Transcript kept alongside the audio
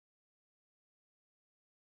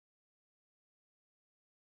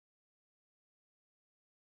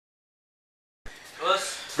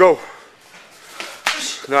Go.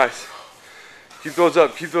 Nice. Keep those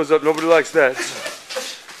up. Keep those up. Nobody likes that.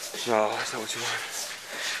 No, that's not what you want.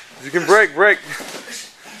 You can break.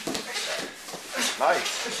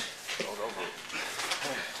 Nice. Hold over.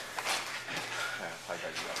 I got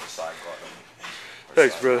you on the side guard on me.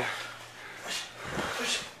 Thanks, brother.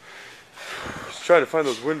 Just trying to find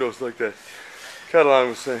those windows like that Catalan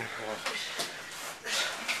was saying.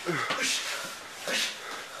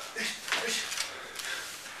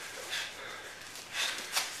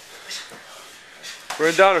 We're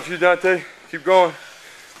in down a few, Dante. Keep going.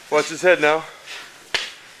 Watch his head now.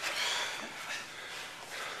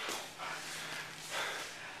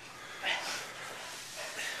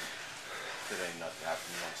 It ain't nothing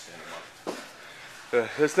happening. I'm standing up. Yeah,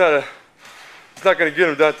 it's not gonna get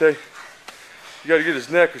him, Dante. You gotta get his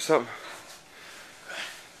neck or something.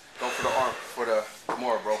 Go for the arm, for the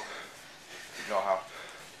Kimura, bro. You know how.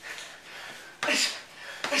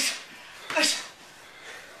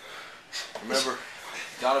 Remember,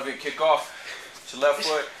 Donovan, kick off. It's your left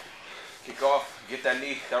foot. Kick off. Get that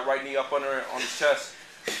knee, that right knee up on his chest.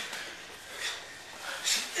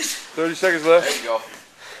 30 seconds left. There you go.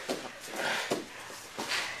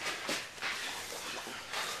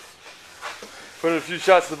 Put in a few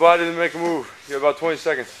shots to the body, then make a move. You got about 20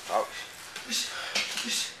 seconds. Out.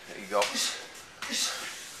 There you go.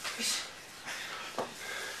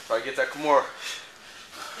 Try to get that Kimura.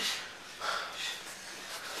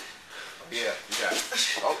 Yeah, you got it.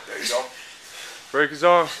 Oh, there you go. Break his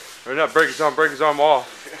arm. Or not break his arm off.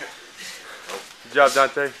 Good job,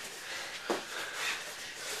 Dante.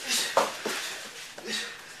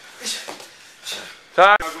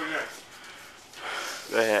 Time.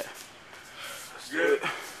 Go ahead. Good.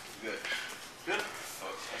 Good. Good.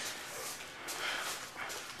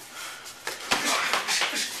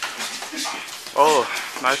 Oh,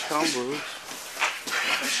 nice combo.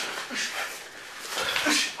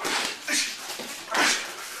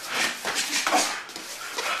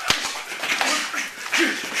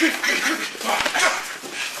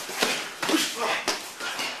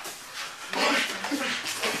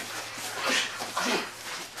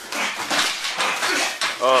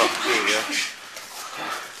 Oh, there you go.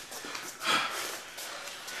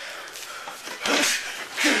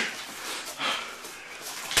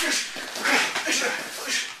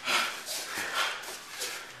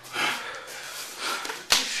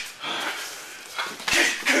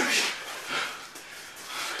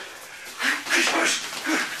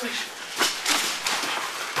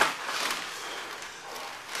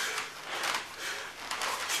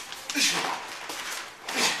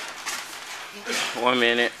 One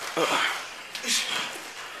minute.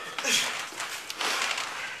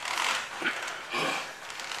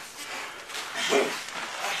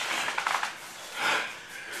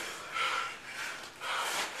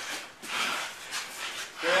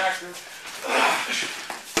 Stay active.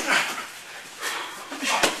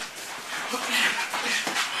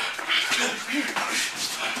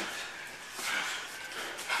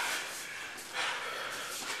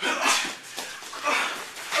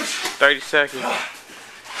 30 seconds.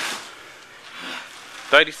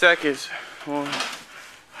 30 seconds. Bring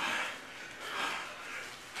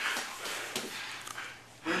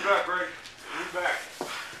back, Greg. Bring back.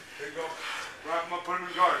 There you go. Wrap him up, put him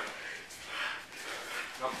in guard.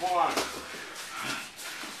 Now pull on.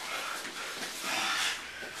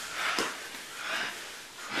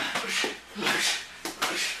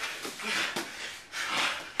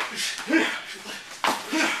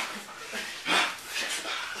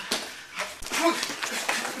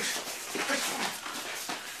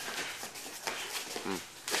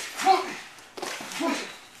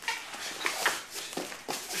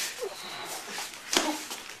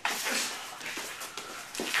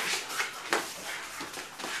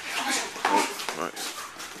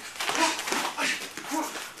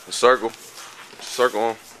 Circle. Circle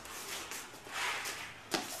on.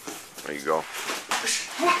 There you go.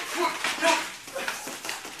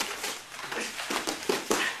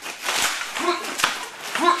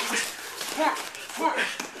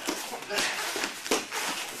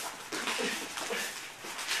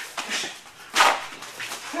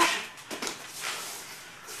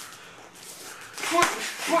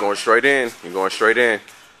 You're going straight in. You're going straight in.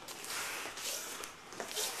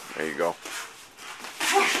 There you go.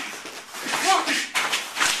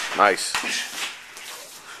 Nice.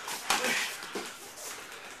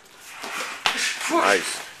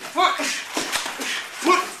 Nice.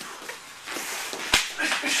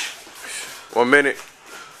 1 minute.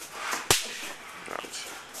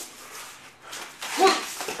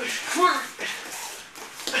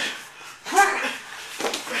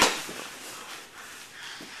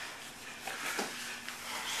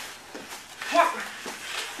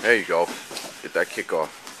 There you go. Get that kick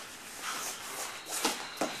off.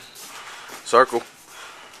 Circle.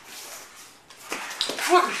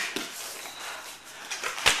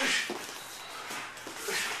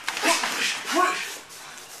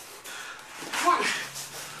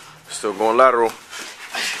 Still going lateral.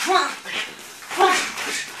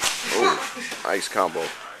 Oh, nice combo.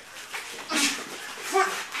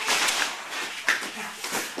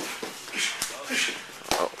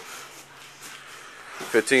 Oh.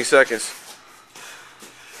 15 seconds.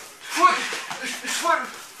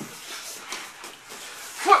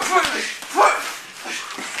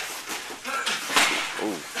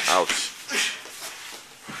 Ooh, ouch.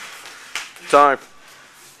 Time.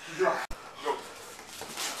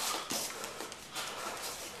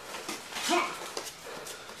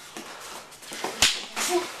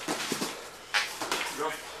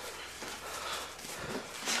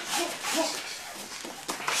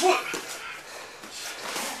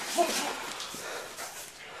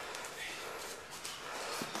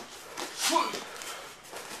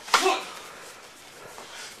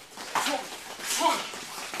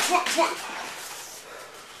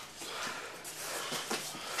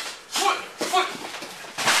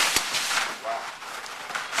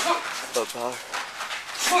 Up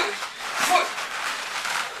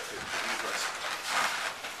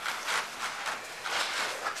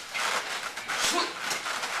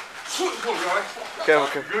Okay,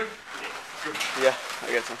 okay. Good? Yeah,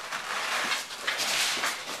 I got some.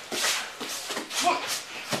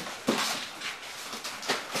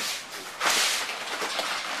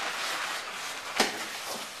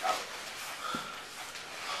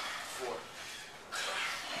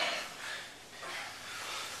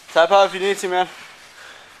 Tap out if you need to, man.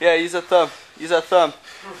 Yeah, use that thumb. Use that thumb.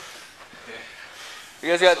 You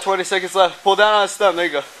guys got 20 seconds left. Pull down on his thumb. There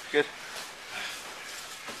you go. Good.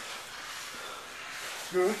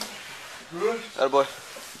 Good. Good. Attaboy.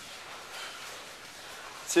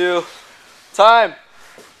 2. Time.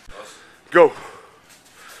 Go.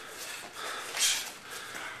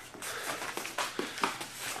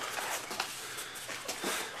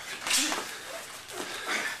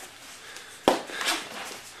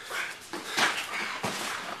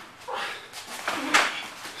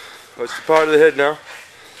 What's the part of the head now?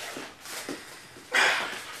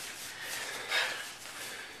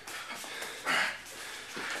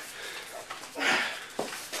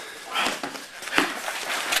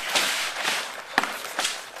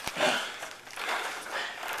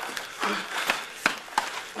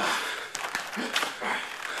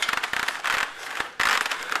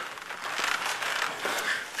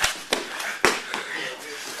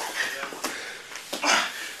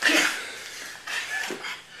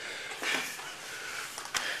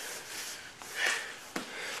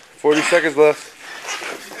 Forty seconds left.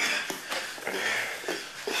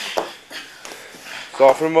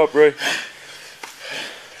 Soften them up, Ray.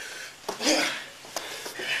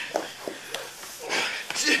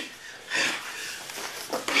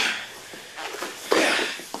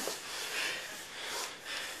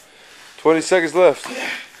 $20 seconds left.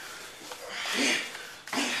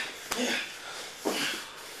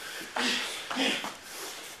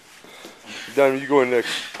 Diamond, you going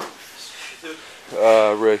next.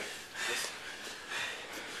 Ray.